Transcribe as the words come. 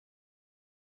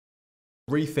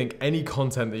Rethink any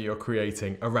content that you're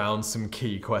creating around some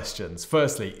key questions.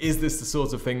 Firstly, is this the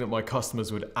sort of thing that my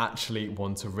customers would actually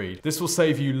want to read? This will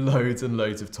save you loads and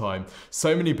loads of time.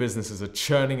 So many businesses are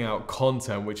churning out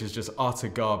content which is just utter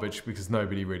garbage because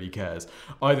nobody really cares.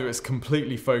 Either it's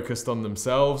completely focused on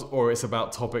themselves, or it's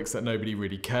about topics that nobody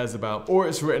really cares about, or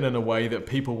it's written in a way that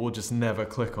people will just never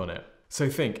click on it. So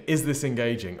think, is this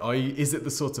engaging? i.e., is it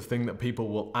the sort of thing that people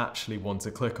will actually want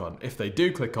to click on? If they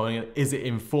do click on it, is it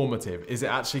informative? Is it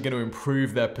actually going to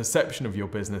improve their perception of your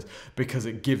business because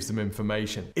it gives them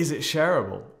information? Is it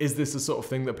shareable? Is this the sort of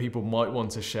thing that people might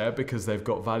want to share because they've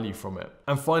got value from it?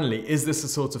 And finally, is this the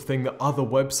sort of thing that other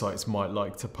websites might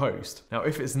like to post? Now,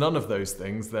 if it's none of those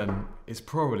things, then it's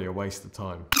probably a waste of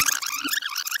time.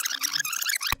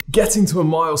 Getting to a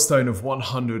milestone of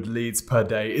 100 leads per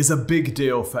day is a big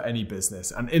deal for any business,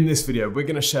 and in this video we're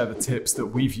going to share the tips that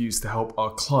we've used to help our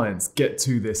clients get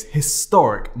to this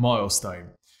historic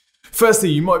milestone. Firstly,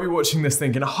 you might be watching this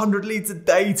thinking, 100 leads a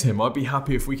day, Tim, I'd be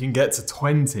happy if we can get to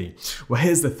 20. Well,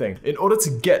 here's the thing. In order to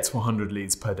get to 100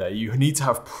 leads per day, you need to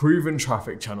have proven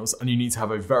traffic channels and you need to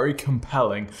have a very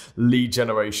compelling lead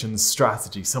generation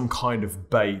strategy, some kind of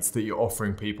bait that you're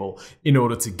offering people in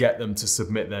order to get them to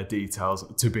submit their details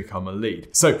to become a lead.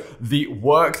 So the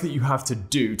work that you have to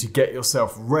do to get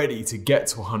yourself ready to get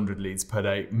to 100 leads per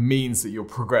day means that you'll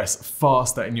progress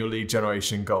faster in your lead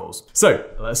generation goals. So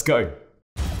let's go.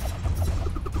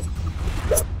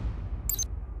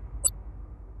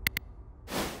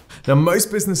 Now,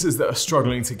 most businesses that are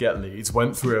struggling to get leads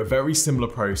went through a very similar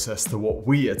process to what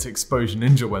we at Exposure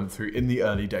Ninja went through in the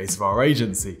early days of our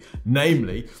agency.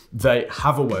 Namely, they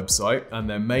have a website and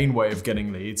their main way of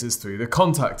getting leads is through the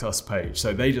Contact Us page.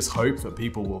 So they just hope that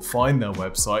people will find their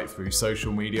website through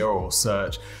social media or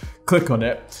search, click on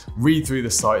it, read through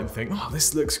the site and think, oh,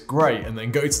 this looks great, and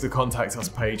then go to the Contact Us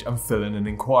page and fill in an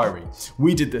inquiry.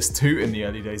 We did this too in the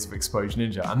early days of Exposure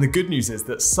Ninja, and the good news is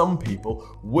that some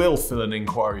people will fill an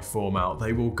inquiry form out.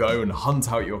 They will go and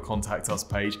hunt out your Contact Us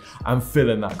page and fill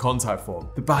in that contact form.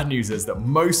 The bad news is that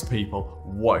most people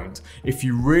won't. If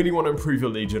you really want to improve your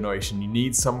lead generation, you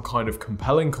need some kind of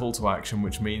compelling call to action,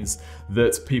 which means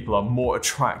that people are more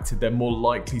attracted, they're more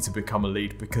likely to become a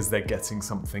lead because they're getting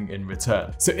something in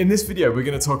return. So in this video, we're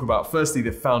going to talk about firstly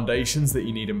the foundations that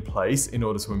you need in place in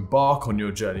order to embark on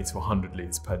your journey to 100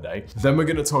 leads per day. Then we're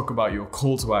going to talk about your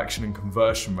call to action and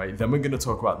conversion rate. Then we're going to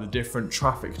talk about the different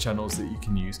traffic channels that you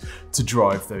can use to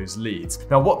drive those leads.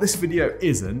 Now, what this video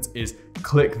isn't is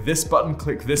click this button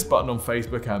on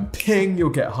Facebook and ping, you'll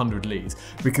get 100 leads,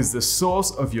 because the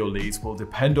source of your leads will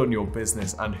depend on your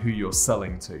business and who you're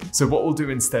selling to. So what we'll do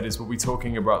instead is we'll be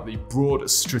talking about the broad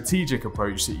strategic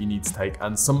approach that you need to take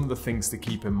and some of the things to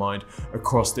keep in mind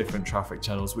across different traffic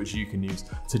channels which you can use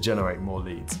to generate more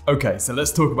leads. Okay, so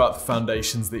let's talk about the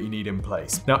foundations that you need in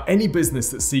place. Now, any business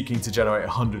that's seeking to generate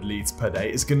 100 leads per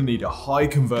day is going to need a high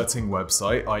converting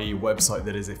website, i.e. a website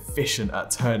that is efficient at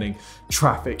turning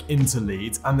traffic into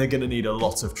leads, and they're going to need a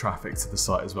lot of traffic to the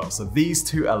site as well. So these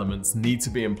two elements need to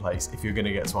be in place if you're going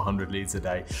to get to 100 leads a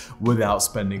day without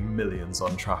spending millions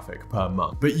on traffic per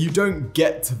month. But you don't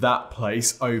get to that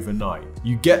place overnight.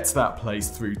 You get to that place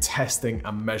through testing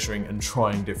and measuring and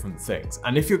trying different things.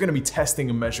 And if you're going to be testing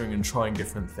and measuring and trying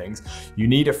different things, you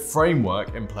need a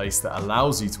framework in place that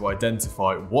allows you to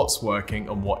identify what's working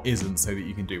and what isn't, so that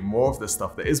you can do more of the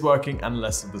stuff that is working and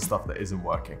less of the stuff that isn't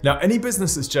working. Now, any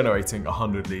business that's generating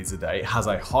 100 leads a day has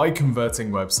a high converting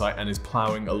website and is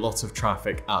plowing a lot of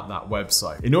traffic at that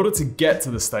website. In order to get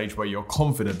to the stage where you're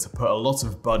confident to put a lot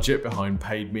of budget behind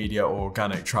paid media or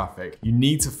organic traffic, you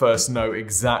need to first know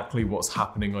exactly what's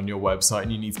happening on your website,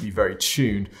 and you need to be very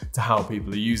tuned to how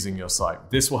people are using your site.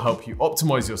 This will help you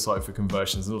optimize your site for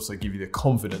conversions and also give you the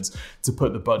confidence to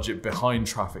put the budget behind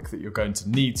traffic that you're going to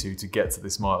need to get to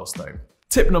this milestone.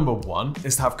 Tip number one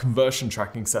is to have conversion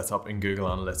tracking set up in Google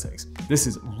Analytics. This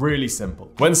is really simple.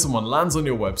 When someone lands on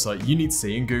your website, you need to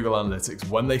see in Google Analytics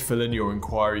when they fill in your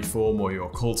inquiry form or your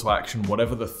call to action,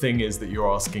 whatever the thing is that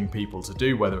you're asking people to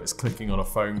do, whether it's clicking on a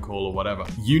phone call or whatever.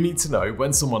 You need to know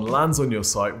when someone lands on your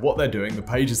site, what they're doing, the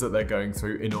pages that they're going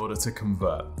through in order to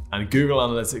convert. And Google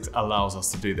Analytics allows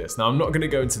us to do this. Now, I'm not going to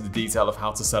go into the detail of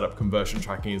how to set up conversion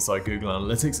tracking inside Google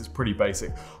Analytics. It's pretty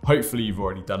basic. Hopefully you've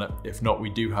already done it. If not, we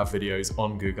do have videos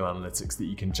on Google Analytics that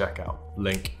you can check out.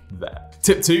 Link there.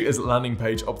 Tip 2 is landing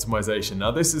page optimization.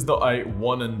 Now, this is not a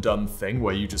one and done thing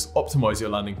where you just optimize your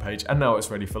landing page and now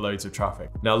it's ready for loads of traffic.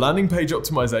 Now, landing page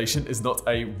optimization is not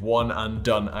a one and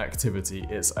done activity.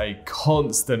 It's a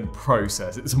constant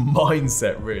process. It's a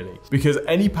mindset, really, because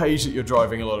any page that you're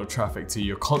driving a lot of traffic to,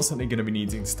 you're constantly going to be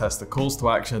needing to test the calls to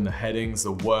action, the headings,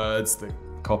 the words, the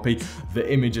copy,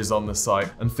 the images on the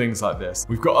site, and things like this.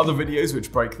 We've got other videos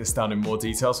which break this down in more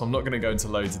detail, so I'm not going to go into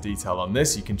loads of detail on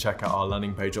this. You can check out our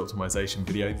landing page optimization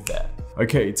video there.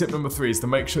 Okay, tip number 3 is to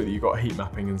make sure that you've got heat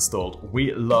mapping installed.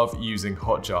 We love using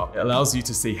Hotjar. It allows you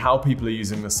to see how people are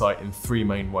using the site in 3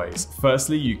 main ways.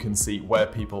 Firstly, you can see where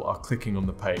people are clicking on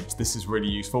the page. This is really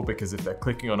useful because if they're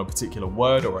clicking on a particular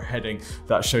word or a heading,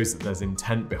 that shows that there's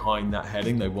intent behind that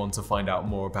heading. They want to find out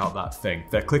more about that thing.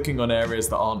 If they're clicking on areas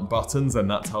that aren't buttons, then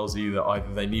that tells you that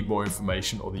either they need more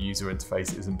information or the user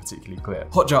interface isn't particularly clear.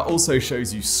 Hotjar also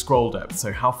shows you scroll depth,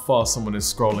 so how far someone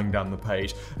is scrolling down the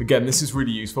page. Again, this is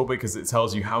really useful because it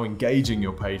tells you how engaging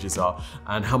your pages are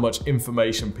and how much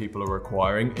information people are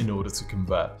requiring in order to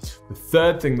convert. The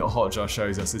third thing that Hotjar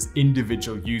shows us is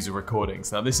individual user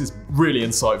recordings. Now this is really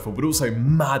insightful, but also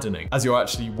maddening as you're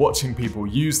actually watching people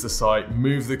use the site,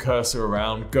 move the cursor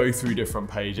around, go through different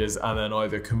pages, and then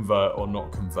either convert or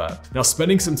not convert. Now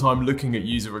spending some time looking at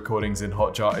user recordings in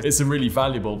Hotjar, it's a really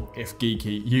valuable, if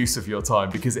geeky, use of your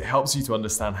time because it helps you to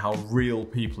understand how real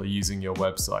people are using your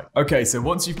website. Okay, so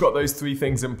once you've got those 3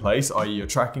 things in place, i.e. you're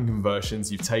tracking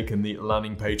conversions, you've taken the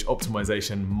landing page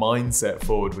optimization mindset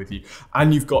forward with you,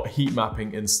 and you've got heat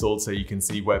mapping installed so you can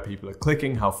see where people are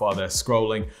clicking, how far they're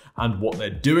scrolling, and what they're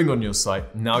doing on your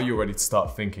site, now you're ready to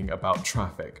start thinking about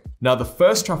traffic. Now the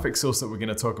first traffic source that we're going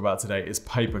to talk about today is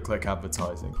pay-per-click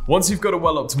advertising. Once you've got a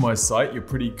well-optimized site, you're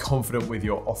pretty confident with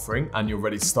your offering, and you're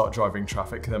ready to start driving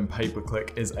traffic, then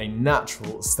pay-per-click is a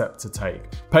natural step to take.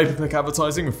 Pay-per-click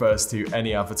advertising refers to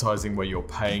any advertising where you're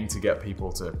paying to get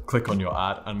people to click on your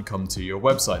ad and come to your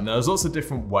website. Now there's also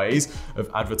different ways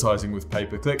of advertising with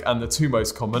pay-per-click, and the 2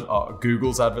 most common are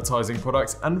Google's advertising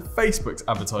products and Facebook's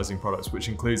advertising products, which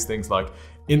includes things like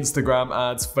Instagram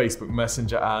ads, Facebook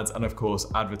Messenger ads, and of course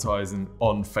advertising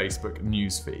on Facebook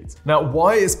news feeds. Now,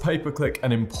 why is pay-per-click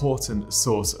an important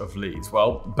source of leads?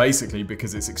 Well, basically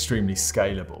because it's extremely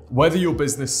scalable. Whether your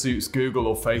business suits Google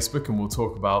or Facebook, and we'll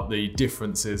talk about the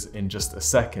differences in just a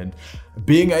second,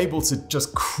 being able to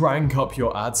just crank up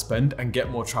your ad spend and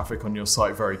get more traffic on your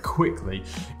site very quickly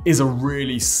is a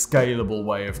really scalable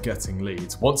way of getting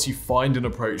leads. Once you find an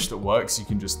approach that works, you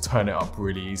can just turn it up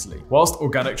really easily. Whilst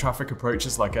organic traffic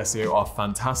approaches like SEO are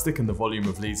fantastic and the volume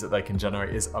of leads that they can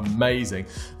generate is amazing,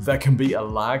 there can be a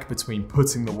lag between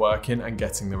putting the work in and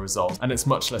getting the results, and it's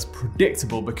much less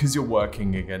predictable because you're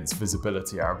working against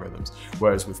visibility algorithms.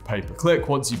 Whereas with pay-per-click,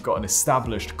 once you've got an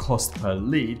established cost per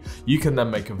lead, you can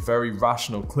then make a very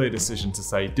rational, clear decision to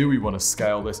say, do we want to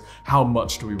scale this? How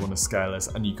much do we want to scale this?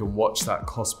 And you can watch that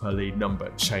cost per lead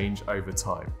number change over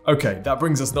time. Okay, that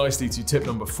brings us nicely to tip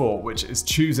number 4, which is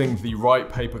choosing the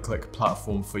right pay-per-click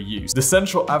platform for you. The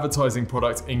central advertising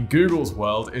product in Google's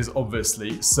world is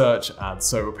obviously search ads,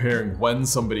 so appearing when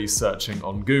somebody's searching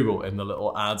on Google in the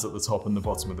little ads at the top and the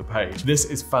bottom of the page. This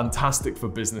is fantastic for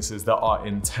businesses that are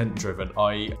intent driven,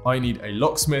 i.e. I need a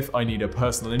locksmith, I need a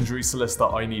personal injury solicitor,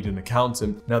 I need an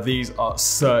accountant. Now these are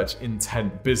search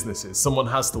intent businesses. Someone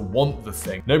has to want the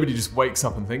thing. Nobody just wakes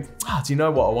up and thinks, do you know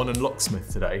what, I want a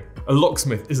locksmith today. A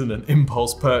locksmith isn't an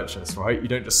impulse purchase, right? You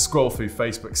don't just scroll through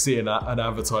Facebook, see an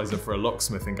advertiser for a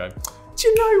locksmith and go, do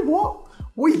you know what?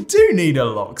 We do need a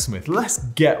locksmith, let's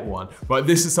get one. Right,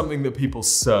 this is something that people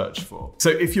search for. So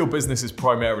if your business is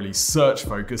primarily search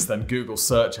focused, then Google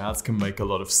search ads can make a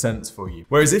lot of sense for you.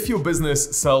 Whereas if your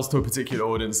business sells to a particular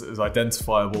audience that is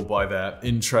identifiable by their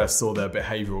interests or their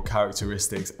behavioral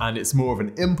characteristics, and it's more of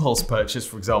an impulse purchase,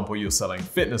 for example, you're selling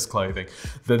fitness clothing,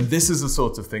 then this is the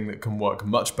sort of thing that can work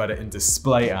much better in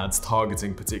display ads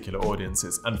targeting particular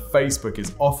audiences. And Facebook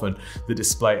is often the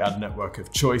display ad network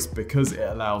of choice because it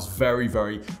allows very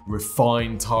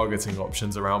refined targeting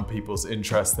options around people's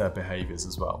interests, their behaviors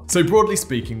as well. So broadly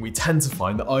speaking, we tend to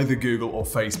find that either Google or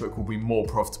Facebook will be more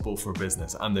profitable for a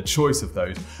business, and the choice of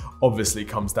those obviously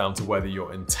comes down to whether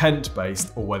you're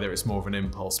intent-based or whether it's more of an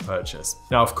impulse purchase.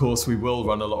 Now, of course, we will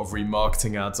run a lot of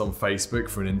remarketing ads on Facebook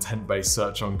for an intent-based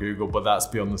search on Google, but that's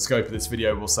beyond the scope of this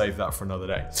video. We'll save that for another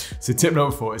day. So tip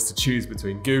number 4 is to choose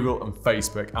between Google and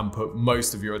Facebook and put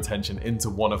most of your attention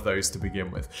into one of those to begin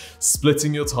with.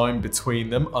 Splitting your time between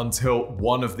them until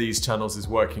one of these channels is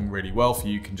working really well for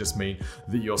you can just mean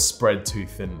that you're spread too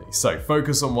thinly. So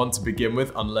focus on one to begin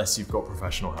with unless you've got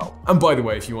professional help. And by the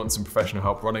way, if you want some professional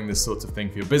help running this sort of thing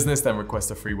for your business, then request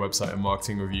a free website and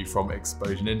marketing review from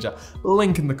Exposure Ninja,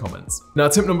 link in the comments. Now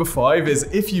tip number 5 is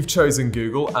if you've chosen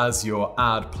Google as your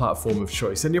ad platform of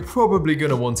choice, then you're probably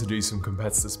going to want to do some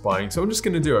competitor spying. So I'm just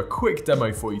going to do a quick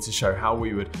demo for you to show how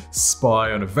we would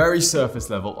spy on a very surface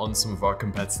level on some of our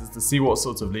competitors to see what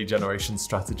sorts of lead generation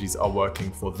strategies are working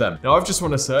for them. Now I've just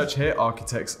run a search here,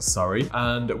 Architects Surrey,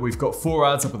 and we've got 4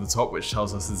 ads up at the top which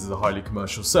tells us this is a highly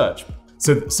commercial search.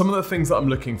 So some of the things that I'm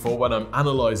looking for when I'm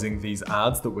analyzing these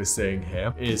ads that we're seeing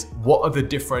here is, what are the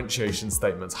differentiation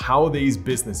statements? How are these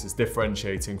businesses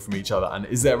differentiating from each other? And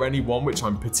is there any one which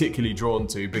I'm particularly drawn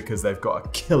to because they've got a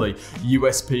killer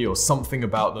USP or something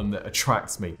about them that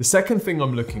attracts me? The second thing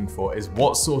I'm looking for is,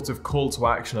 what sort of call to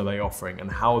action are they offering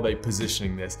and how are they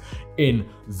positioning this in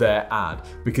their ad?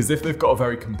 Because if they've got a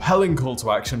very compelling call to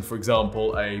action, for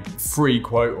example, a free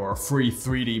quote or a free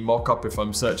 3D mock-up if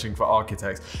I'm searching for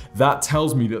architects, that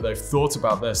tells me that they've thought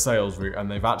about their sales route and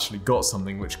they've actually got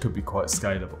something which could be quite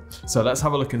scalable. So let's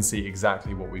have a look and see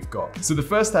exactly what we've got. So the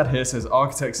first ad here says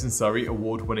Architects in Surrey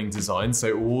award-winning design.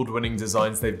 So award-winning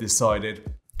designs, they've decided,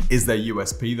 is their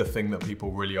USP, the thing that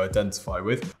people really identify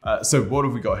with. So what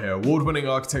have we got here? Award-winning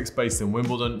architects based in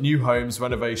Wimbledon, new homes,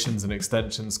 renovations and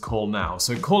extensions, call now.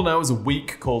 So call now is a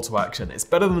weak call to action. It's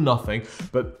better than nothing,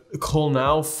 but call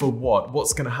now for what?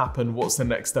 What's gonna happen? What's the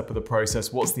next step of the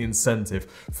process? What's the incentive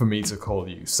for me to call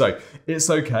you? So it's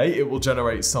okay, it will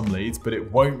generate some leads, but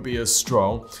it won't be as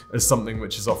strong as something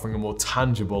which is offering a more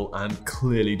tangible and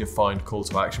clearly defined call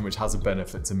to action, which has a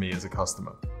benefit to me as a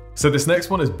customer. So this next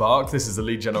one is Bark. This is a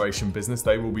lead generation business.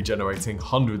 They will be generating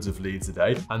hundreds of leads a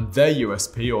day, and their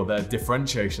USP or their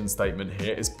differentiation statement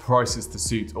here is prices to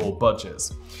suit all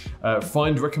budgets.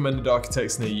 Find recommended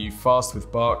architects near you fast with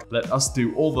Bark. Let us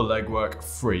do all the legwork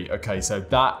free. Okay, so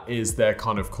that is their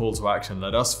kind of call to action.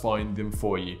 Let us find them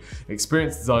for you.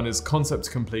 Experienced designers, concept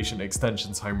to completion,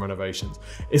 extensions, home renovations.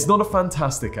 It's not a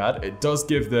fantastic ad. It does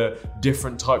give the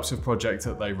different types of projects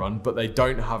that they run, but they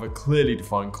don't have a clearly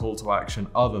defined call to action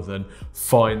other than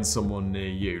find someone near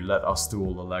you, let us do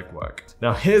all the legwork.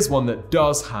 Now here's one that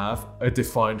does have a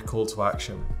defined call to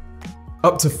action.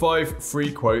 Up to 5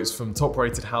 free quotes from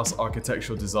top-rated house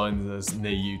architectural designers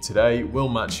near you today will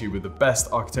match you with the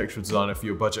best architectural designer for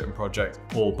your budget and project,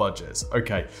 all budgets.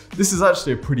 Okay, this is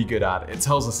actually a pretty good ad. It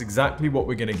tells us exactly what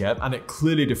we're gonna get, and it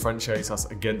clearly differentiates us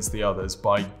against the others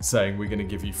by saying we're gonna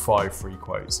give you 5 free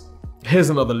quotes. Here's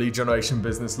another lead generation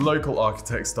business, Local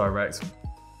Architects Direct.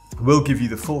 We'll give you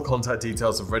the full contact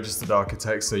details of registered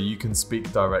architects so you can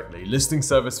speak directly. Listing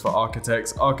service for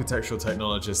architects, architectural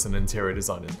technologists and interior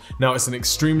designers. Now it's an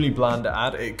extremely bland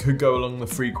ad. It could go along the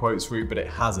free quotes route, but it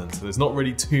hasn't. So there's not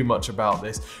really too much about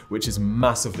this, which is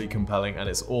massively compelling, and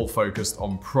it's all focused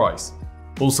on price.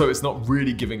 Also, it's not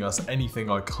really giving us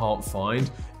anything I can't find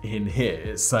in here.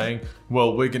 It's saying,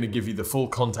 well, we're going to give you the full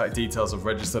contact details of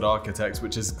registered architects,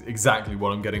 which is exactly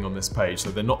what I'm getting on this page.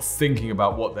 So they're not thinking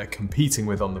about what they're competing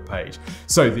with on the page.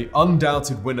 So the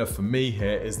undoubted winner for me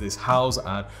here is this house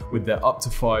ad with their up to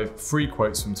 5 free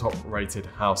quotes from top rated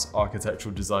house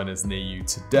architectural designers near you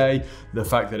today. The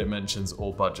fact that it mentions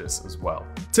all budgets as well.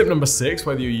 Tip number 6,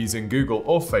 whether you're using Google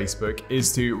or Facebook,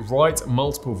 is to write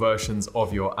multiple versions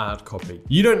of your ad copy.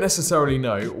 You don't necessarily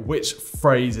know which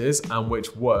phrases and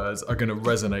which words are going to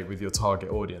resonate with your target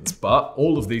audience, but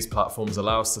all of these platforms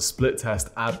allow us to split test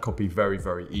ad copy very,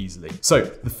 very easily. So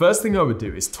the first thing I would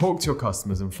do is talk to your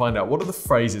customers and find out, what are the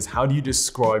phrases, how do you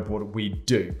describe what we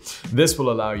do? This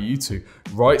will allow you to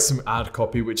write some ad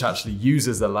copy which actually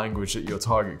uses the language that your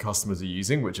target customers are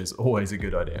using, which is always a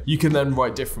good idea. You can then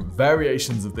write different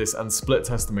variations of this and split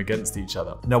test them against each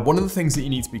other. Now, one of the things that you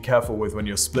need to be careful with when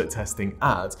you're split testing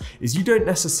ads is you don't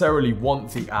necessarily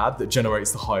want the ad that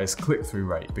generates the highest click-through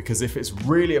rate, because if it's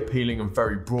really appealing and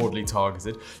very broadly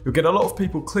targeted, you'll get a lot of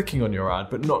people clicking on your ad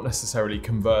but not necessarily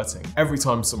converting. Every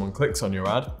time someone clicks on your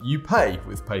ad, you pay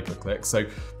with pay-per-click, so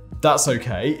that's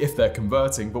okay if they're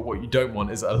converting, but what you don't want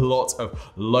is a lot of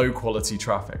low quality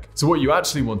traffic. So what you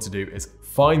actually want to do is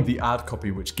find the ad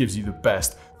copy which gives you the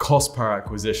best cost per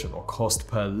acquisition or cost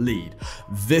per lead.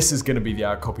 This is going to be the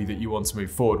ad copy that you want to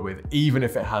move forward with, even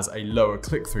if it has a lower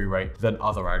click-through rate than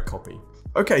other ad copy.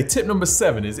 Okay, tip number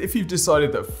 7 is, if you've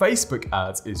decided that Facebook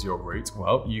ads is your route,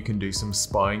 well, you can do some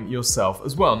spying yourself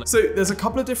as well. So there's a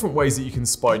couple of different ways that you can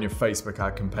spy on your Facebook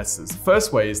ad competitors. The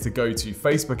first way is to go to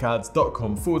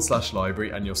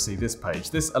facebookads.com/library and you'll see this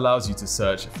page. This allows you to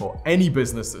search for any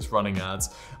business that's running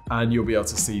ads, and you'll be able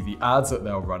to see the ads that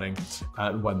they're running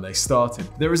and when they started.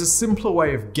 There is a simpler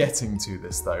way of getting to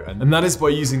this though, and that is by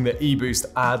using the eBoost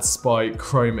Ad Spy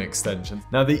Chrome extension.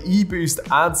 Now the eBoost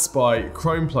Ad Spy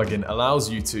Chrome plugin allows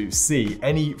you to see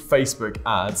any Facebook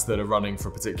ads that are running for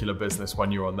a particular business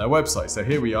when you're on their website. So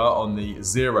here we are on the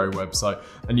Xero website,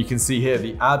 and you can see here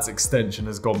the ads extension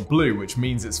has gone blue, which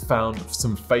means it's found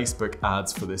some Facebook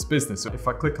ads for this business. So if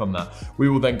I click on that, we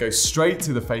will then go straight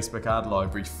to the Facebook ad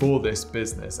library for this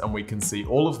business, and we can see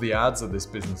all of the ads that this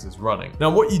business is running. Now,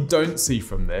 what you don't see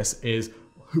from this is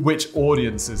which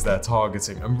audiences they're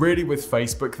targeting. And really with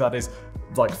Facebook, that is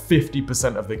like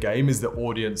 50% of the game is the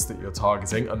audience that you're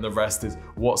targeting, and the rest is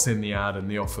what's in the ad and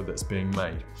the offer that's being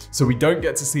made. So we don't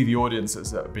get to see the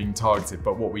audiences that are being targeted,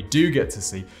 but what we do get to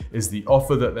see is the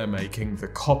offer that they're making, the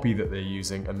copy that they're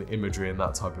using, and the imagery and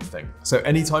that type of thing. So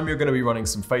anytime you're going to be running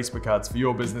some Facebook ads for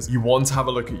your business, you want to have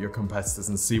a look at your competitors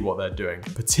and see what they're doing,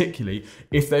 particularly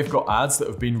if they've got ads that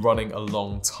have been running a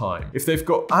long time. If they've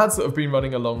got ads that have been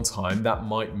running a long time, that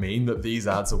might mean that these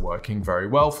ads are working very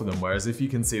well for them. Whereas if you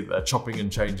can see that they're chopping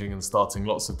and changing and starting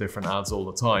lots of different ads all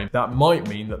the time, that might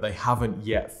mean that they haven't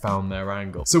yet found their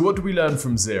angle. So what do we learn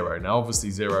from Xero? Now, obviously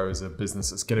Xero is a business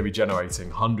that's going to be generating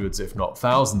hundreds, if not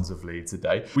thousands of leads a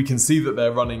day. We can see that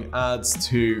they're running ads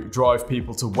to drive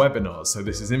people to webinars. So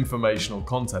this is informational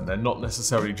content. They're not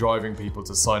necessarily driving people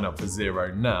to sign up for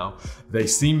Xero now. They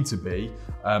seem to be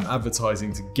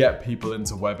advertising to get people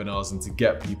into webinars and to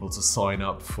get people to sign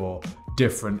up for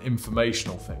different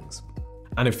informational things.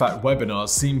 And in fact, webinars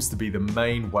seems to be the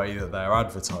main way that they're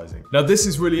advertising. Now, this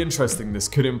is really interesting. This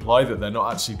could imply that they're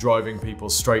not actually driving people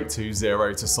straight to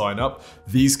Xero to sign up.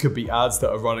 These could be ads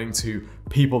that are running to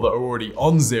people that are already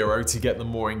on Xero to get them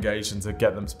more engaged and to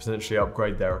get them to potentially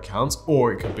upgrade their accounts.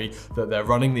 Or it could be that they're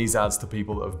running these ads to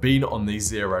people that have been on the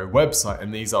Xero website,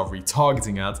 and these are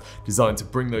retargeting ads designed to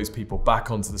bring those people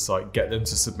back onto the site, get them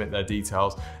to submit their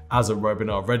details as a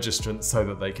webinar registrant so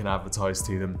that they can advertise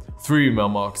to them through email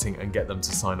marketing and get them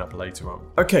to sign up later on.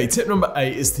 Okay, tip number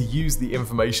 8 is to use the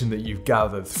information that you've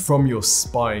gathered from your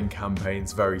spying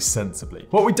campaigns very sensibly.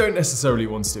 What we don't necessarily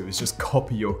want to do is just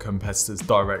copy your competitors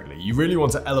directly. You really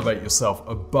want to elevate yourself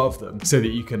above them so that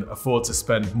you can afford to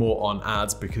spend more on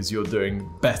ads because you're doing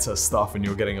better stuff and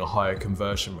you're getting a higher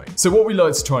conversion rate. So what we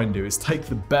like to try and do is take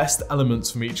the best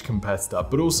elements from each competitor,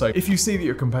 but also if you see that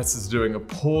your competitors are doing a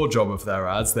poor job of their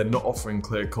ads, they're not offering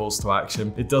clear calls to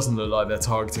action, it doesn't look like they're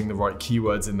targeting the right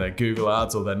keywords in their Google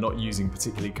ads, or they're not using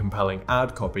particularly compelling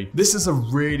ad copy, this is a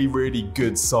really, really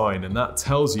good sign, and that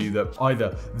tells you that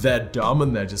either they're dumb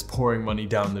and they're just pouring money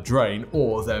down the drain,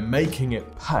 or they're making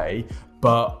it pay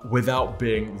but without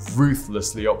being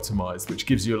ruthlessly optimized, which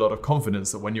gives you a lot of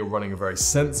confidence that when you're running a very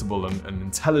sensible and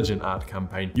intelligent ad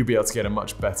campaign, you'll be able to get a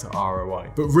much better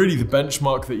ROI. But really the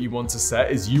benchmark that you want to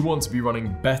set is you want to be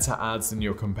running better ads than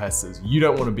your competitors. You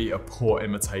don't want to be a poor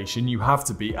imitation. You have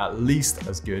to be at least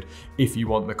as good if you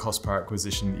want the cost per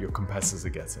acquisition that your competitors are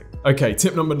getting. Okay,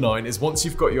 tip number 9 is once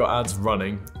you've got your ads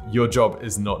running, your job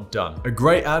is not done. A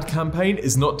great ad campaign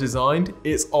is not designed,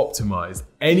 it's optimized.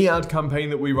 Any ad campaign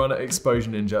that we run at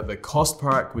Exposure Ninja, the cost per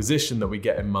acquisition that we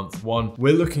get in month 1,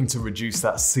 we're looking to reduce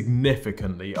that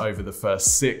significantly over the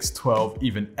first 6, 12,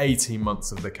 even 18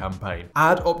 months of the campaign.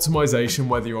 Ad optimization,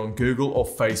 whether you're on Google or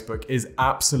Facebook, is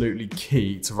absolutely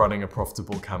key to running a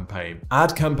profitable campaign.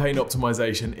 Ad campaign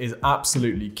optimization is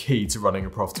absolutely key to running a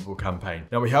profitable campaign.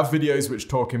 Now we have videos which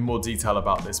talk in more detail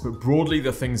about this, but broadly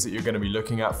the things that you're going to be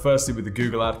looking at, firstly with the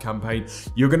Google ad campaign,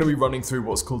 you're going to be running through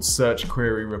what's called search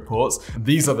query reports.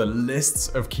 These are the lists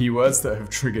of keywords that have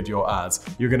triggered your ads.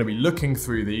 You're going to be looking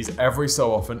through these every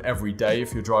so often, every day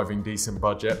if you're driving decent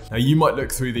budget. Now you might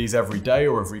look through these every day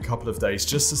or every couple of days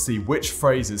just to see which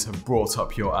phrases have brought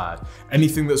up your ad.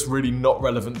 Anything that's really not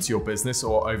relevant to your business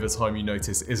or over time you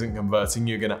notice isn't converting,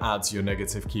 you're going to add to your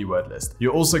negative keyword list.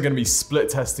 You're also going to be split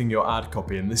testing your ad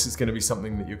copy, and this is going to be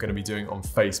something that you're going to be doing on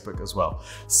Facebook as well.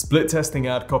 Split testing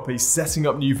ad copy, setting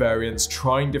up new variants,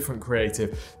 trying different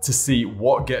creative to see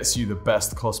what gets you the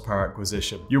best cost per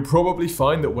acquisition. You'll probably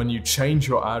find that when you change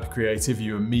your ad creative,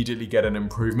 you immediately get an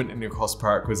improvement in your cost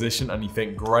per acquisition and you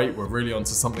think, great, we're really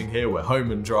onto something here, we're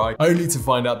home and dry, only to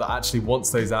find out that actually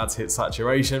once those ads hit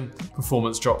saturation,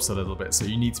 performance drops a little bit. So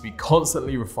you need to be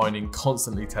constantly refining,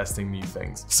 constantly testing new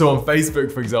things. So on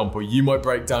Facebook, for example, you might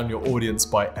break down your audience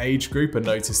by age group and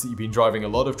notice that you've been driving a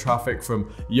lot of traffic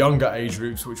from younger age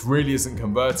groups, which really isn't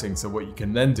converting. So what you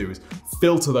can then do is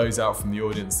filter those out from the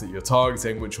audience that you're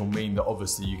targeting, which will mean that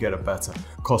obviously you get a better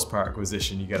cost per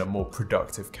acquisition, you get a more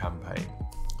productive campaign.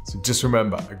 So just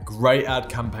remember, a great ad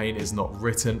campaign is not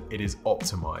written, it is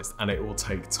optimized, and it will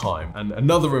take time. And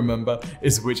another remember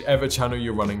is whichever channel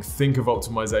you're running, think of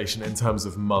optimization in terms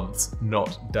of months,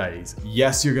 not days.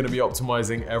 Yes, you're going to be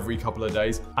optimizing every couple of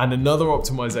days. And another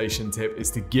optimization tip is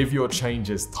to give your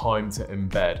changes time to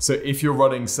embed. So if you're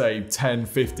running, say, 10,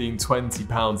 15, 20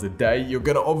 pounds a day, you're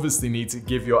going to obviously need to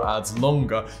give your ads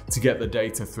longer to get the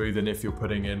data through than if you're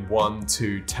putting in 1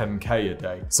 to 10K a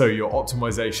day. So your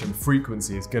optimization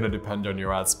frequency is going going to depend on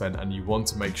your ad spend, and you want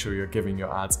to make sure you're giving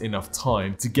your ads enough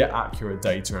time to get accurate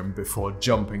data in before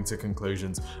jumping to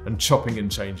conclusions and chopping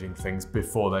and changing things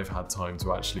before they've had time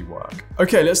to actually work.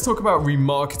 Okay, let's talk about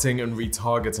remarketing and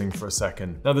retargeting for a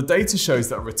second. Now, the data shows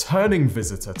that a returning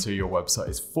visitor to your website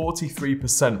is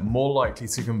 43% more likely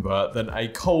to convert than a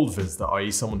cold visitor,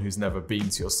 i.e. someone who's never been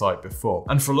to your site before.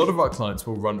 And for a lot of our clients,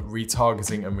 we'll run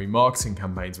retargeting and remarketing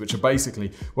campaigns, which are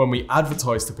basically when we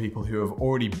advertise to people who have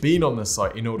already been on the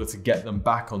site in order to get them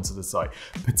back onto the site,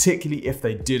 particularly if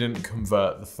they didn't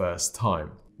convert the first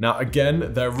time. Now,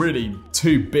 again, there are really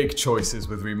two big choices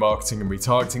with remarketing and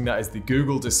retargeting. That is the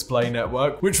Google Display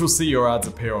Network, which will see your ads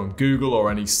appear on Google or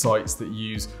any sites that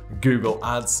use Google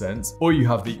AdSense, or you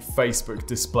have the Facebook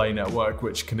Display Network,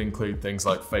 which can include things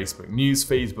like Facebook news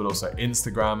feeds, but also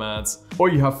Instagram ads, or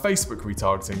you have Facebook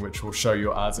retargeting, which will show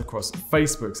your ads across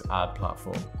Facebook's ad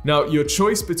platform. Now, your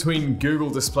choice between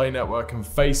Google Display Network and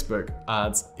Facebook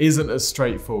ads isn't as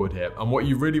straightforward here. And what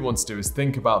you really want to do is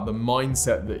think about the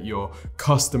mindset that your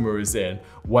customer is in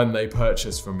when they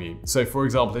purchase from you. So for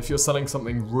example, if you're selling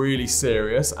something really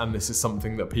serious and this is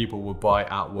something that people will buy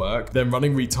at work, then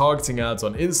running retargeting ads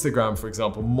on Instagram, for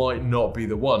example, might not be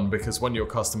the one, because when your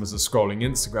customers are scrolling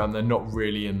Instagram, they're not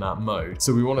really in that mode.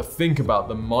 So we want to think about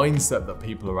the mindset that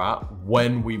people are at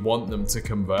when we want them to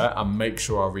convert, and make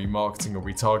sure our remarketing or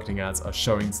retargeting ads are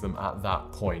showing to them at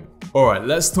that point. All right,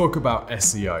 let's talk about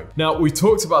SEO. Now, we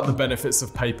talked about the benefits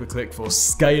of pay-per-click for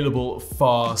scalable,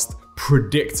 fast,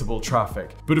 predictable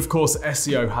traffic. But of course,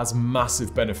 SEO has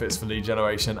massive benefits for lead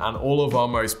generation, and all of our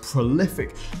most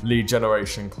prolific lead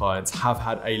generation clients have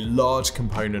had a large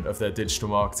component of their digital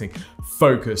marketing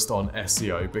focused on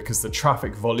SEO, because the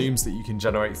traffic volumes that you can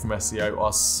generate from SEO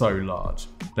are so large.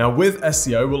 Now, with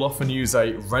SEO, we'll often use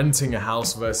a renting a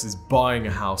house versus buying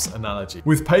a house analogy.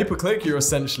 With pay-per-click, you're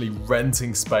essentially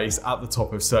renting space at the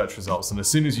top of search results, and as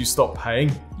soon as you stop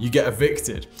paying, you get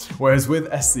evicted. Whereas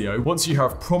with SEO, once you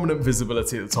have prominent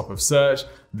visibility at the top of search,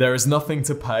 there is nothing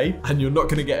to pay, and you're not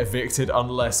going to get evicted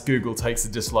unless Google takes a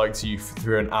dislike to you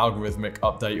through an algorithmic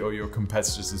update, or your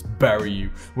competitors just bury you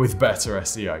with better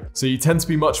SEO. So you tend to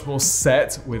be much more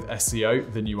set with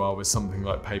SEO than you are with something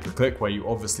like pay-per-click, where you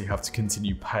obviously have to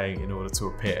continue paying in order to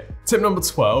appear. Tip number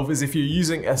 12 is, if you're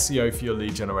using SEO for your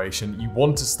lead generation, you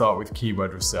want to start with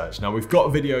keyword research. Now, we've got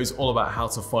videos all about how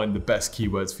to find the best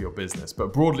keywords for your business,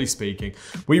 but broadly speaking,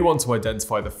 we want to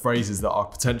identify the phrases that our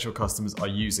potential customers are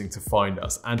using to find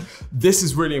us. And this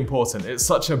is really important. It's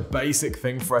such a basic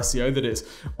thing for SEO that it's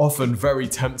often very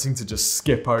tempting to just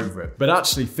skip over it. But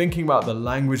actually thinking about the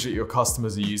language that your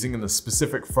customers are using and the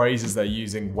specific phrases they're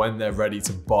using when they're ready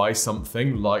to buy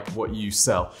something like what you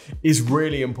sell is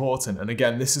really important. And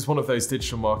again, this is one of those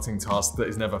digital marketing tasks that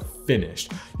is never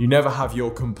finished. You never have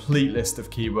your complete list of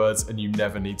keywords, and you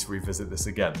never need to revisit this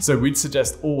again. So we'd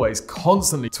suggest always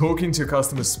constantly talking to your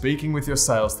customers, speaking with your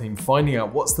sales team, finding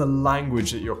out what's the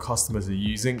language that your customers are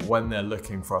using when they're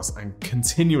looking for us, and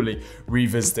continually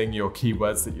revisiting your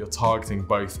keywords that you're targeting,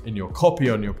 both in your copy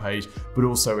on your page, but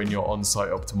also in your on-site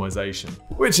optimization.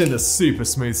 Which, in a super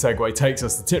smooth segue, takes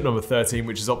us to tip number 13,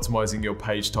 which is optimizing your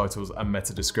page titles and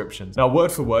meta descriptions. Now,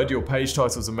 word for word, your page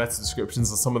titles and meta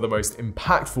descriptions are some of the most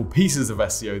impactful pieces of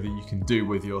SEO that you can do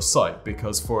with your site,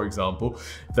 because, for example,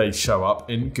 they show up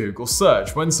in Google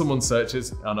search. When someone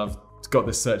searches, and I've got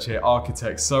this search here,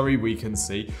 architect Surrey, we can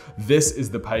see this is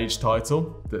the page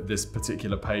title that this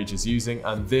particular page is using,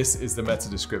 and this is the meta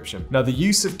description. Now, the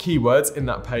use of keywords in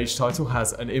that page title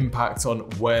has an impact on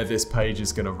where this page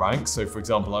is going to rank. So for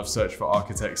example, I've searched for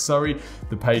architect Surrey,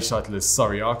 the page title is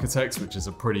Surrey Architects, which is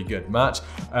a pretty good match.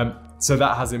 So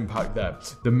that has impact there.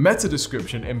 The meta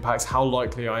description impacts how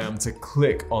likely I am to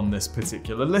click on this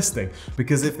particular listing,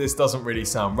 because if this doesn't really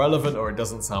sound relevant, or it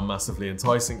doesn't sound massively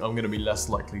enticing, I'm going to be less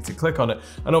likely to click on it.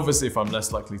 And obviously, if I'm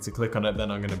less likely to click on it, then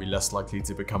I'm going to be less likely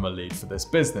to become a lead for this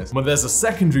business. But there's a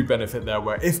secondary benefit there,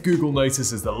 where if Google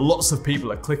notices that lots of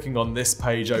people are clicking on this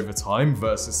page over time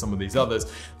versus some of these others,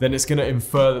 then it's going to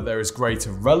infer that there is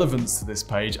greater relevance to this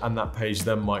page, and that page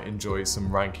then might enjoy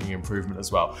some ranking improvement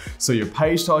as well. So your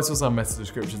page titles and meta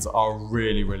descriptions are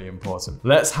really, really important.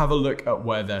 Let's have a look at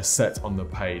where they're set on the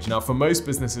page. Now, for most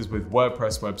businesses with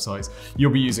WordPress websites,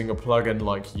 you'll be using a plugin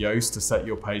like Yoast to set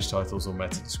your page titles or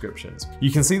meta descriptions. You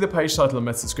can see the page title and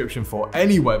meta description for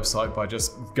any website by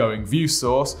just going View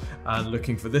Source and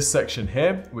looking for this section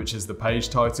here, which is the page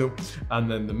title, and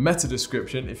then the meta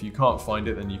description. If you can't find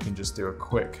it, then you can just do a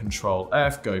quick Control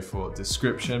F, go for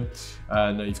description.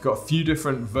 Now you've got a few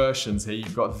different versions here.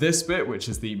 You've got this bit, which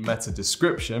is the meta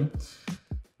description.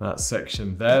 that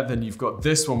section there. Then you've got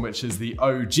this one, which is the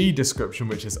OG description,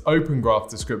 which is open graph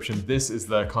description. This is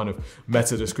the kind of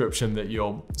meta description that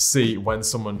you'll see when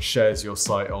someone shares your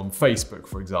site on Facebook,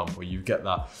 for example. You get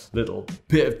that little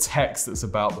bit of text that's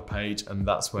about the page, and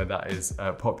that's where that is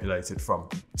populated from.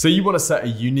 So you want to set a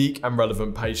unique and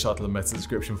relevant page title and meta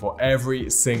description for every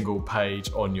single page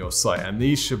on your site, and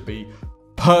these should be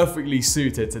perfectly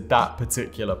suited to that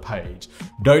particular page.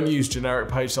 Don't use generic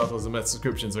page titles and meta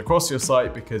descriptions across your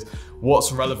site, because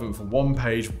what's relevant for one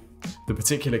page, the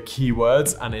particular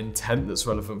keywords and intent that's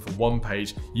relevant for one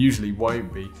page usually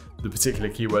won't be the particular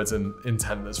keywords and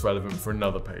intent that's relevant for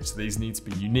another page. So these need to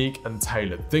be unique and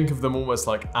tailored. Think of them almost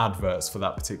like adverts for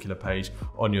that particular page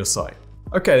on your site.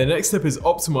 Okay, the next tip is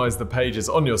optimize the pages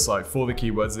on your site for the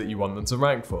keywords that you want them to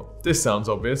rank for. This sounds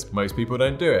obvious, most people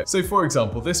don't do it. So for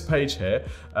example, this page here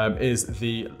is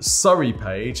the Surrey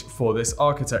page for this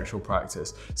architectural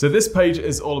practice. So this page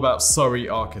is all about Surrey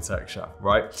architecture,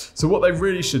 right? So what they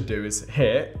really should do is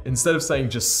here, instead of saying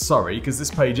just Surrey, because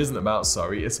this page isn't about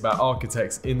Surrey, it's about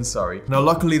architects in Surrey. Now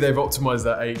luckily they've optimized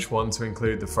their H1 to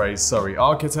include the phrase Surrey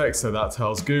architects, so that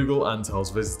tells Google and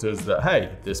tells visitors that,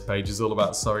 hey, this page is all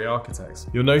about Surrey architects.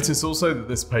 You'll notice also that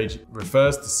this page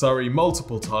refers to Surrey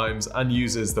multiple times and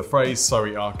uses the phrase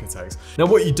Surrey architects. Now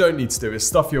what you don't need to do is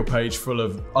stuff your page full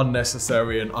of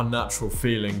unnecessary and unnatural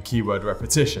feeling keyword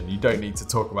repetition. You don't need to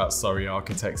talk about Surrey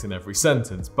architects in every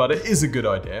sentence, but it is a good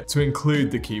idea to include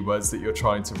the keywords that you're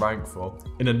trying to rank for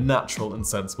in a natural and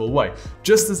sensible way,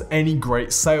 just as any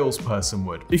great salesperson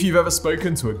would. If you've ever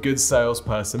spoken to a good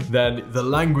salesperson, then the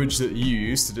language that you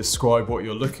use to describe what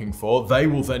you're looking for, they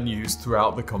will then use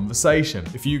throughout the conversation.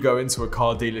 If you go into a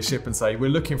car dealership and say, we're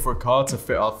looking for a car to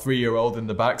fit our 3-year-old in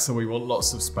the back, so we want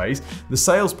lots of space, the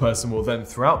salesperson will then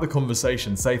throughout the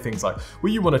conversation say things like,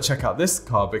 well, you want to check out this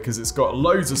car because it's got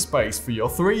loads of space for your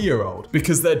 3-year-old,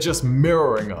 because they're just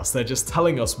mirroring us. They're just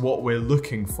telling us what we're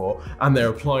looking for and they're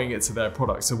applying it to their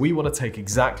product. So we want to take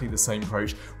exactly the same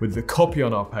approach with the copy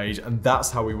on our page, and that's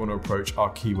how we want to approach our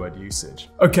keyword usage.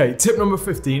 Okay, tip number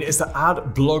 15 is to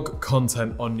add blog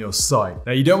content on your site.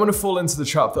 Now you don't want to fall into the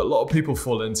trap that a lot of people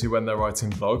fall into when they're writing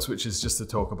blogs, which is just to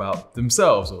talk about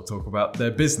themselves or talk about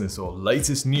their business or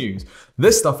latest news.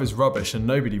 This stuff is rubbish and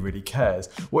nobody really cares.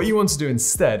 What you want to do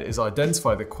instead is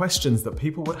identify the questions that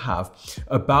people would have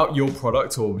about your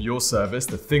product or your service,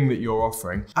 the thing that you're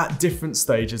offering, at different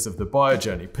stages of the buyer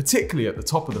journey, particularly at the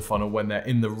top of the funnel when they're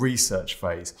in the research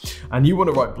phase. And you want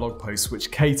to write blog posts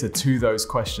which cater to those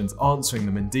questions, answering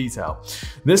them in detail.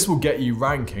 This will get you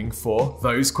ranking for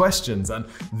those questions, and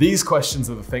these questions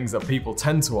are the things that people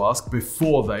tend to ask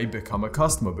before they become a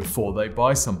customer, before they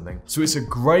buy something. So it's a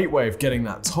great way of getting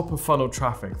that top of funnel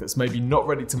traffic that's maybe not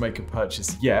ready to make a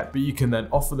purchase yet, but you can then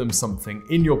offer them something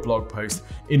in your blog post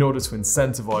in order to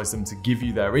incentivize them to give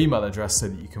you their email address so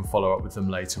that you can follow up with them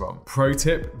later on. Pro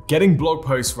tip, getting blog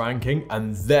posts ranking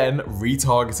and then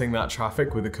retargeting that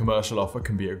traffic with a commercial offer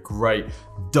can be a great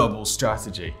double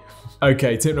strategy.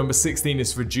 Okay, tip number 16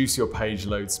 is reduce your page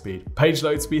load speed. Page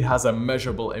load speed has a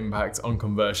measurable impact on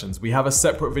conversions. We have a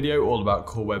separate video all about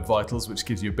Core Web Vitals, which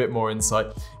gives you a bit more insight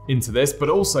into this, but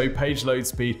also page load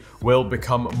speed will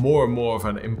become more and more of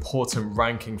an important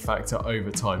ranking factor over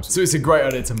time. So it's a great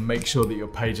idea to make sure that your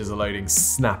pages are loading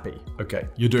snappy. Okay,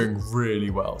 you're doing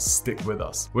really well, stick with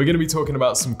us. We're gonna be talking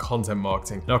about some content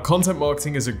marketing. Now, content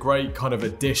marketing is a great kind of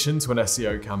addition to an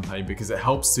SEO campaign because it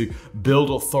helps to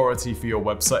build authority for your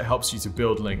website, helps you to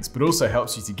build links, but also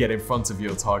helps you to get in front of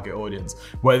your target audience.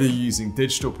 Whether you're using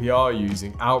digital PR, you're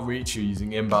using outreach, you're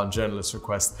using inbound journalist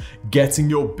requests, getting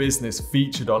your business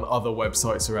featured on other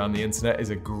websites around the internet is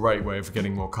a great way of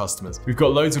getting more customers. We've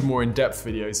got loads of more in-depth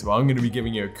videos, so I'm going to be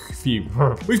giving you a few.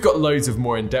 We've got loads of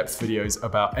more in-depth videos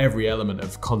about every element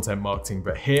of content marketing,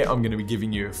 but here I'm going to be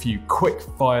giving you a few quick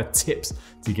fire tips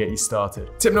to get you started.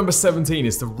 Tip number 17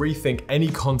 is to rethink any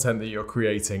content that you're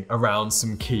creating around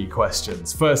some key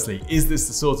questions. Firstly, is this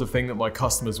the sort of thing that my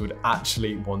customers would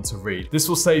actually want to read? This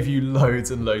will save you loads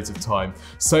and loads of time.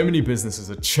 So many businesses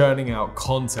are churning out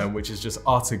content which is just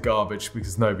utter garbage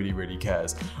because nobody really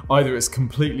cares. Either it's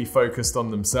completely focused on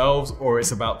themselves, or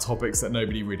it's about topics that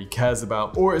nobody really cares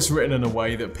about, or it's written in a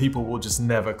way that people will just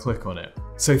never click on it.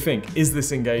 So think, is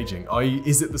this engaging?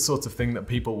 Is it the sort of thing that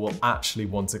people will actually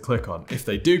want to click on? If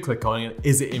they do click on it,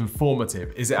 is it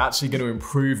informative? Is it actually going to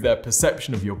improve their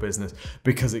perception of your business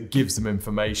because it gives them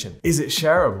information? Is it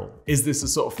shareable? Is this the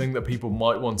sort of thing that people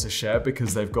might want to share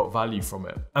because they've got value from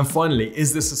it? And finally,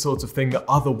 is this the sort of thing that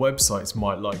other websites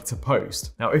might like to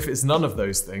post? Now, if it's none of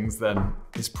those things, then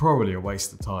it's probably a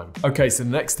waste of time. Okay, so the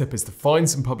next tip is to find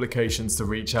some publications to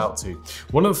reach out to.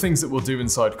 One of the things that we'll do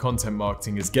inside content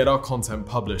marketing is get our content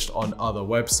published on other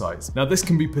websites. Now, this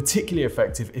can be particularly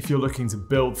effective if you're looking to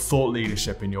build thought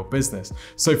leadership in your business.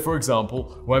 So for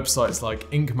example, websites like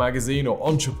Inc. magazine or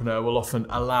Entrepreneur will often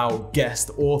allow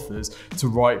guest authors to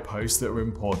write posts that are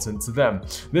important to them.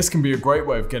 This can be a great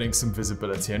way of getting some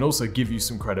visibility and also give you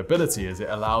some credibility, as it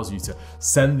allows you to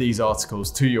send these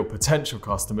articles to your potential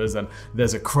customers, and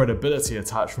there's a credibility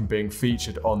attached from being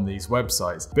featured on these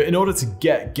websites. But in order to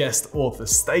get guest author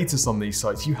status on these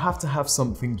sites, you have to have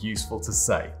something useful to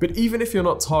say. But even if you're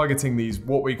not targeting these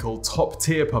what we call top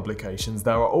tier publications,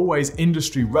 there are always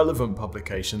industry relevant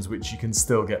publications which you can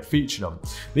still get featured on.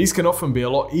 These can often be a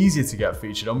lot easier to get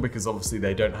featured on because obviously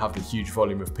they don't have the huge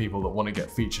volume of people that want to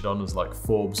get featured on as like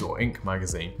Forbes or Inc.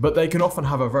 magazine, but they can often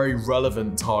have a very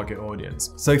relevant target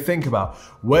audience. So think about,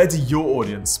 where do your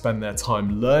audience spend their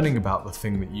time learning about the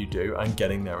thing that you do and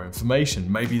getting their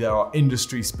information? Maybe there are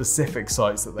industry specific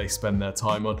sites that they spend their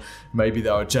time on. Maybe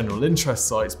there are general interest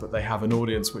sites, but they have an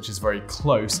audience which is very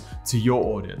close to your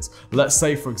audience. Let's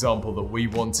say, for example, that we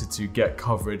wanted to get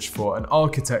coverage for an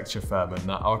architecture firm, and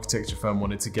that architecture firm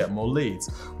wanted to get more leads.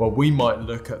 Well, we might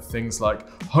look at things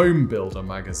like Home Builder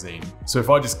magazine. So if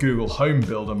I just Google Home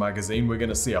Builder magazine, we're going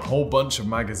to see a whole bunch of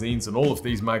magazines, and all of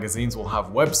these magazines will have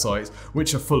websites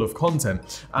which are full of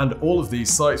content. And all of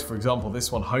these sites, for example,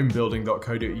 this one,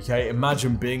 homebuilding.co.uk,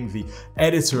 imagine being the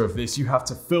editor of this. You have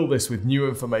to fill this with new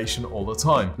information all the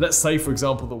time. Let's say, for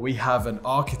example, that we have an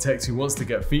architect who wants to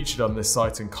get featured on this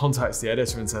site and contacts the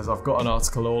editor and says, I've got an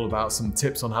article all about some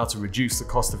tips on how to reduce the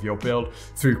cost of your build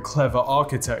through clever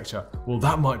architecture. Well,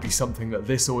 that might be something that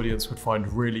this audience would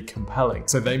find really compelling.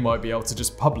 So they might be able to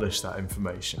just publish that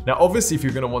information. Now, obviously, if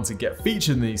you're going to want to get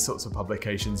featured in these sorts of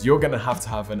publications, you're going to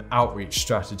have an outreach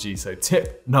strategy. So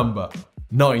tip number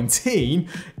 19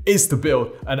 is to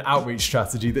build an outreach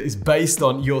strategy that is based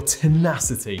on your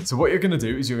tenacity. So what you're going to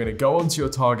do is you're going to go onto your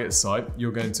target site,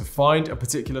 you're going to find a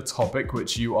particular topic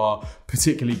which you are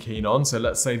particularly keen on. So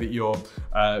let's say that you're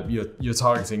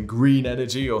targeting green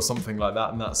energy or something like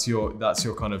that, and that's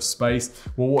your kind of space.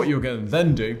 Well, what you're going to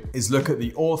then do is look at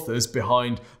the authors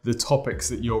behind the topics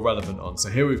that you're relevant on. So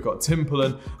here we've got Tim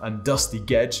Pullen and Dusty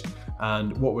Gedge,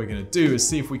 and what we're going to do is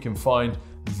see if we can find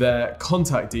their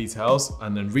contact details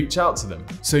and then reach out to them.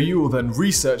 So you will then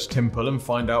research Tim Pullen,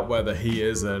 find out whether he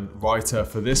is a writer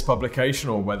for this publication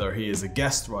or whether he is a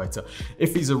guest writer.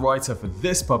 If he's a writer for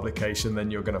this publication,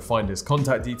 then you're going to find his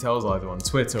contact details either on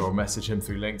Twitter or message him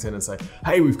through LinkedIn and say,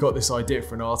 hey, we've got this idea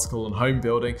for an article on home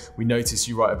building. We notice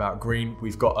you write about green.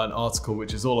 We've got an article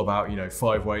which is all about,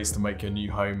 5 ways to make your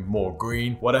new home more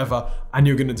green, whatever. And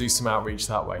you're going to do some outreach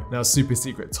that way. Now, super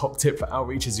secret top tip for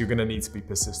outreach is you're going to need to be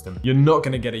persistent. You're not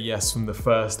going to get a yes from the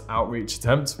first outreach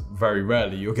attempt. Very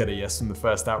rarely you'll get a yes from the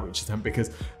first outreach attempt, because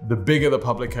the bigger the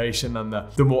publication and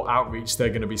the more outreach they're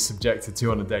going to be subjected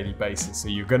to on a daily basis. So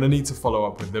you're going to need to follow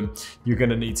up with them. You're going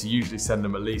to need to usually send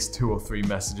them at least 2 or 3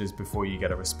 messages before you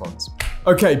get a response.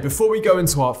 Okay, before we go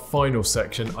into our final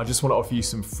section, I just want to offer you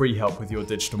some free help with your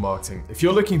digital marketing. If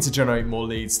you're looking to generate more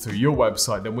leads through your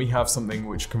website, then we have something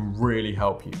which can really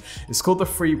help you. It's called the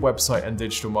Free Website and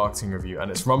Digital Marketing Review,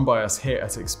 and it's run by us here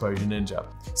at Exposure Ninja.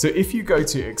 So if you go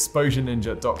to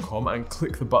exposureninja.com and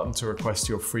click the button to request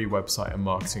your free website and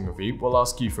marketing review, we'll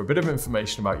ask you for a bit of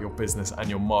information about your business and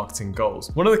your marketing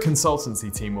goals. One of the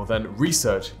consultancy team will then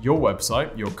research your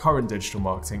website, your current digital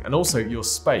marketing, and also your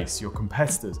space, your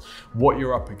competitors, what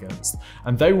you're up against.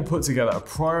 And they will put together a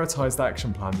prioritized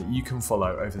action plan that you can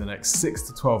follow over the next 6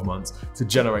 to 12 months to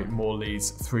generate more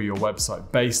leads through your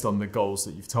website based on the goals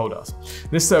that you've told us.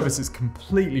 This service is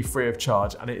completely free of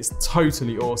charge, and it is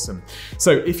totally awesome.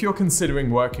 So if you're considering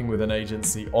working with an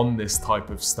agency on this type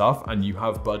of stuff and you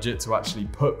have budget to actually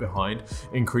put behind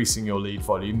increasing your lead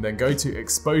volume, then go to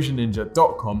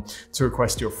exposureninja.com to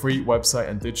request your free website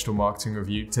and digital marketing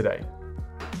review today.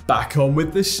 Back on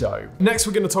with the show. Next,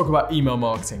 we're going to talk about email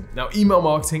marketing. Now, email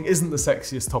marketing isn't the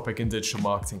sexiest topic in digital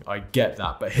marketing. I get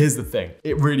that, but here's the thing.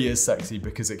 It really is sexy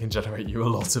because it can generate you a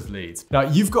lot of leads. Now,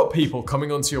 you've got people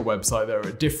coming onto your website that are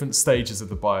at different stages of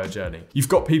the buyer journey. You've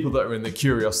got people that are in the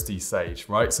curiosity stage,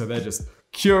 right? So they're just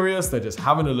curious, they're just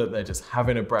having a look, they're just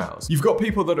having a browse. You've got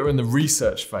people that are in the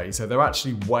research phase, so they're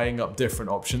actually weighing up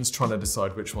different options, trying to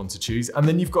decide which one to choose. And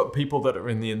then you've got people that are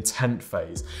in the intent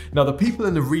phase. Now, the people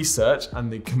in the research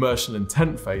and the commercial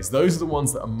intent phase, those are the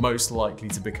ones that are most likely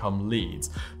to become leads.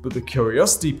 But the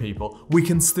curiosity people, we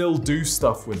can still do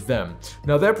stuff with them.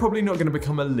 Now, they're probably not going to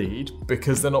become a lead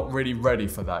because they're not really ready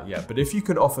for that yet. But if you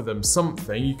can offer them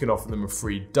something, you can offer them a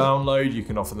free download, you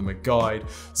can offer them a guide,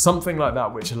 something like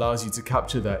that, which allows you to capture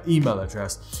capture their email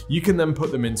address, you can then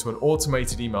put them into an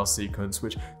automated email sequence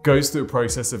which goes through a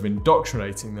process of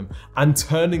indoctrinating them and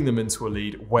turning them into a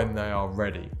lead when they are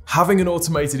ready. Having an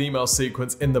automated email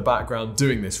sequence in the background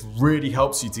doing this really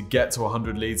helps you to get to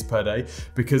 100 leads per day,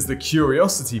 because the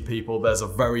curiosity people, there's a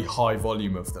very high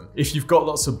volume of them. If you've got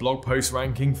lots of blog post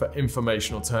ranking for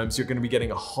informational terms, you're going to be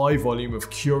getting a high volume of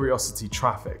curiosity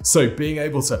traffic. So being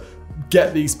able to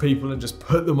get these people and just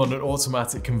put them on an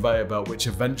automatic conveyor belt, which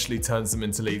eventually turns them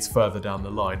into leads further down the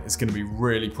line, is going to be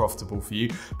really profitable for you,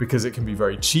 because it can be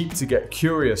very cheap to get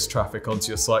curious traffic onto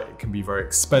your site. It can be very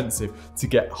expensive to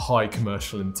get high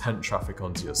commercial intent traffic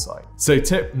onto your site. So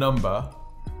tip number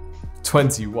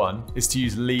 21 is to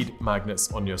use lead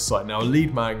magnets on your site. Now, a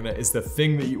lead magnet is the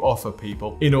thing that you offer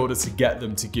people in order to get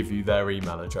them to give you their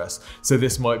email address. So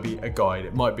this might be a guide,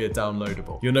 it might be a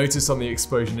downloadable. You'll notice on the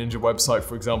Exposure Ninja website,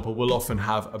 for example, we'll often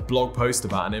have a blog post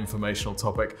about an informational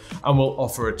topic, and we'll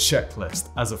offer a checklist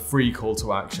as a free call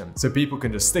to action. So people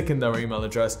can just stick in their email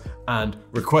address and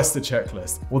request a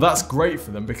checklist. Well, that's great for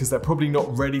them because they're probably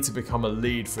not ready to become a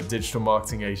lead for a digital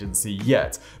marketing agency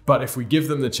yet. But if we give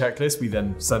them the checklist, we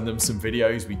then send them some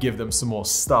videos, we give them some more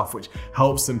stuff which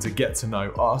helps them to get to know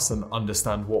us and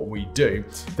understand what we do,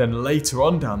 then later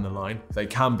on down the line they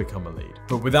can become a lead.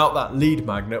 But without that lead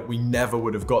magnet, we never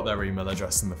would have got their email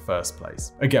address in the first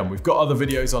place. Again, we've got other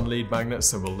videos on lead magnets,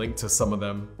 so we'll link to some of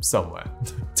them somewhere.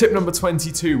 Tip number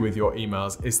 22 with your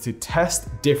emails is to test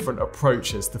different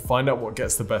approaches to find out what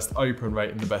gets the best open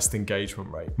rate and the best engagement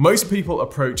rate. Most people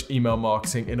approach email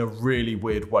marketing in a really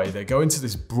weird way. They go into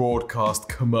this broadcast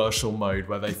commercial mode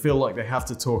where they feel like they have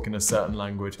to talk in a certain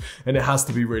language and it has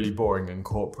to be really boring and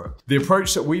corporate. The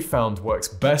approach that we found works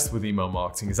best with email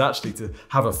marketing is actually to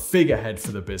have a figurehead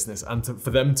for the business and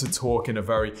for them to talk in a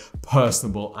very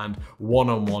personable and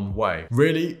one-on-one way.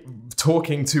 Really,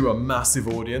 talking to a massive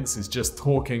audience is just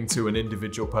talking to an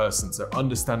individual person. So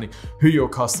understanding who your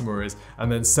customer is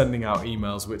and then sending out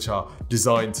emails which are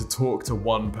designed to talk to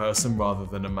one person rather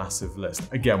than a massive list.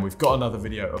 Again, we've got another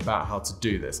video about how to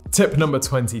do this. Tip number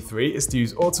 23 is to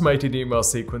use automated email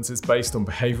sequences based on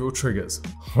behavioral triggers.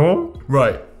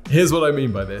 Right. Here's what I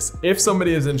mean by this. If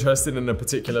somebody is interested in a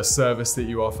particular service that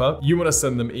you offer, you want to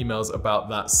send them emails about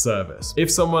that service.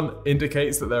 If someone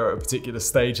indicates that they're at a particular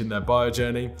stage in their buyer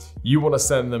journey, you want to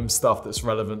send them stuff that's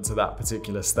relevant to that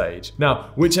particular stage.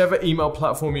 Now, whichever email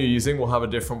platform you're using will have a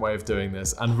different way of doing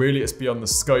this, and really it's beyond the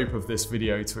scope of this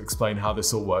video to explain how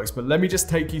this all works, but let me just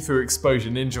take you through Exposure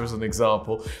Ninja as an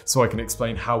example so I can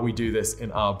explain how we do this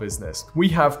in our business. We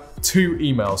have 2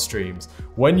 email streams.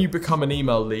 When you become an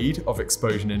email lead of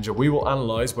Exposure Ninja, we will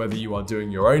analyze whether you are doing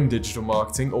your own digital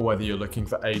marketing or whether you're looking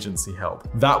for agency help.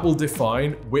 That will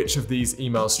define which of these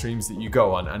email streams that you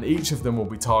go on, and each of them will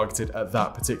be targeted at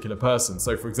that particular person.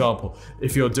 So for example,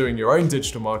 if you're doing your own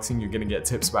digital marketing, you're going to get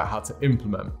tips about how to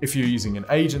implement. If you're using an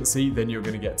agency, then you're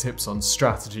going to get tips on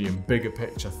strategy and bigger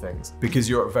picture things, because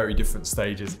you're at very different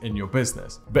stages in your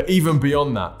business. But even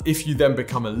beyond that, if you then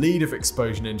become a lead of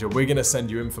Exposure Ninja, we're going to send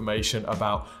you information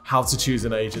about how to choose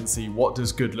an agency, what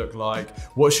does good look like,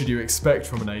 what should you expect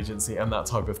from an agency, and that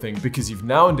type of thing, because you've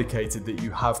now indicated that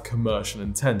you have commercial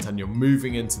intent and you're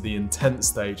moving into the intent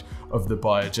stage of the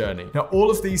buyer journey. Now, all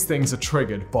of these things are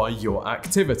triggered by your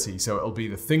activity. So it'll be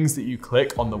the things that you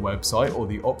click on the website or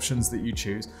the options that you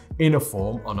choose in a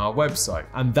form on our website.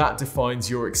 And that defines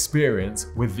your experience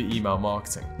with the email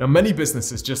marketing. Now, many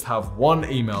businesses just have one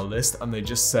email list and they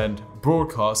just send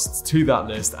broadcasts to that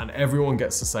list and everyone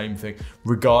gets the same thing,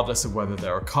 regardless of whether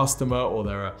they're a customer or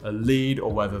they're a lead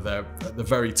or whether they're at the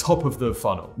very top of the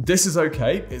funnel. This is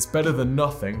okay, it's better than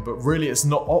nothing, but really it's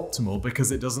not optimal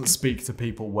because it doesn't speak to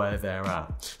people where they're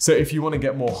at. So if you want to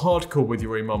get more hardcore with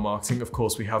your email marketing, of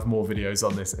course, we have more videos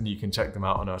on this and you can check them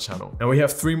out on our channel. Now, we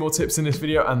have 3 more tips in this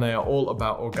video and they are all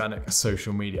about organic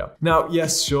social media. Now,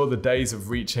 yes, sure, the days of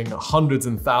reaching hundreds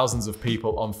and thousands of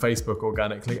people on Facebook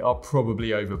organically are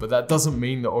probably over, but that doesn't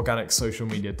mean that organic social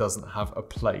media doesn't have a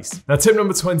place. Now, tip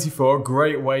number 24, a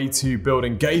great way to build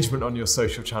engagement on your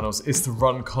social channels is to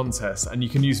run contests. And you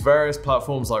can use various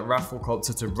platforms like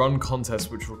Rafflecopter to run contests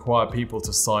which require people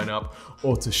to sign up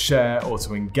or to share or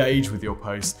to engage with your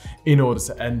post in order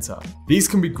to enter. These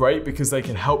can be great because they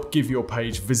can help give your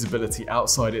page visibility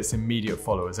outside its immediate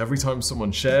followers. Every time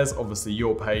someone shares, obviously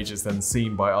your page is then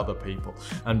seen by other people,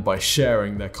 and by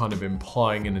sharing, they're kind of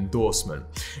implying an endorsement.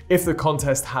 If the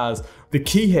contest has The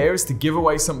key here is to give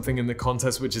away something in the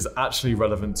contest which is actually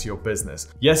relevant to your business.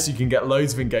 Yes, you can get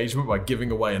loads of engagement by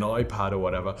giving away an iPad or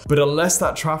whatever, but unless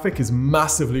that traffic is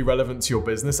massively relevant to your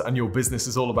business and your business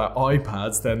is all about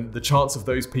iPads, then the chance of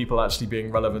those people actually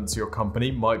being relevant to your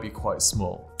company might be quite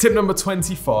small. Tip number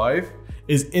 25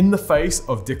 is, in the face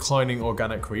of declining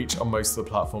organic reach on most of the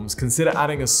platforms, consider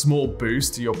adding a small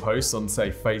boost to your posts on, say,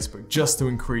 Facebook, just to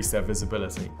increase their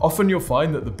visibility. Often you'll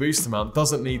find that the boost amount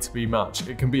doesn't need to be much.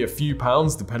 It can be a few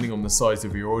pounds depending on the size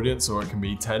of your audience, or it can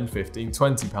be 10, 15,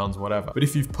 20 pounds, whatever. But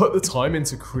if you've put the time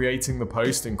into creating the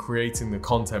post and creating the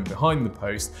content behind the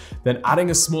post, then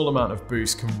adding a small amount of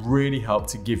boost can really help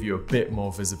to give you a bit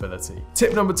more visibility.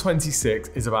 Tip number 26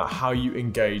 is about how you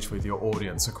engage with your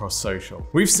audience across social.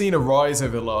 We've seen a rise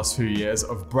over the last few years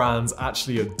of brands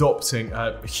actually adopting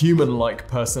a human-like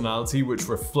personality which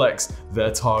reflects their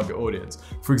target audience.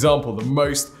 For example, the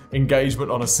most engagement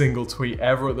on a single tweet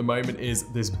ever at the moment is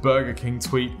this Burger King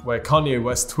tweet where Kanye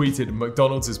West tweeted,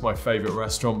 "McDonald's is my favorite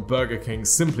restaurant." Burger King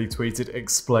simply tweeted,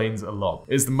 "Explains a lot."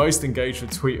 It's the most engaged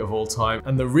tweet of all time,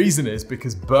 and the reason is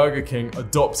because Burger King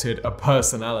adopted a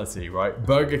personality, right?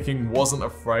 Burger King wasn't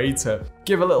afraid to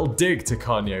give a little dig to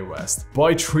Kanye West.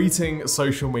 By treating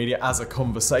social media as a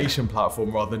conversation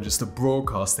platform rather than just a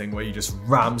broadcasting where you just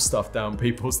ram stuff down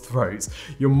people's throats,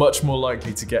 you're much more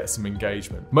likely to get some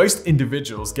engagement. Most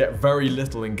individuals get very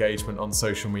little engagement on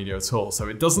social media at all, so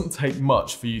it doesn't take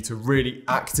much for you to really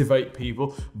activate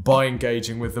people by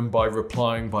engaging with them, by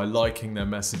replying, by liking their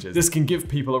messages. This can give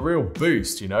people a real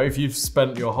boost, you know? If you've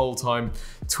spent your whole time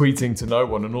tweeting to no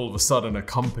one and all of a sudden a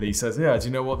company says, "Yeah, do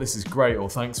you know what, this is great," or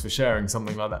 "Thanks for sharing,"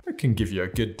 something like that, it can give you a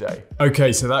good day.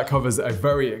 Okay, so that covers a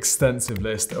very extensive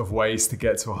list of ways to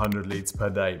get to 100 leads per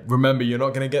day. Remember, you're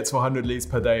not going to get to 100 leads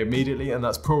per day immediately, and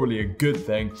that's probably a good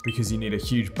thing because you need a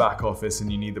huge back office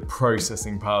and you need the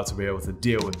processing power to be able to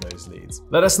deal with those leads.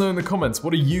 Let us know in the comments,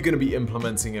 what are you going to be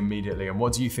implementing immediately, and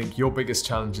what do you think your biggest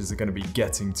challenges are going to be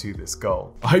getting to this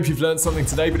goal? I hope you've learned something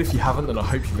today, but if you haven't, then I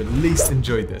hope you've at least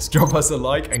enjoyed this. Drop us a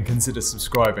like and consider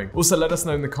subscribing. Also, let us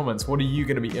know in the comments, what are you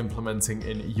going to be implementing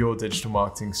in your digital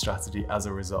marketing strategy as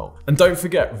a result? And don't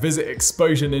forget, visit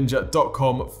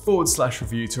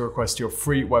exposureninja.com/review to request your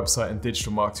free website and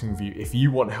digital marketing review if you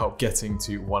want help getting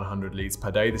to 100 leads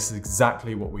per day. This is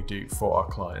exactly what we do for our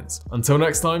clients. Until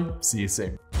next time, see you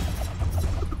soon.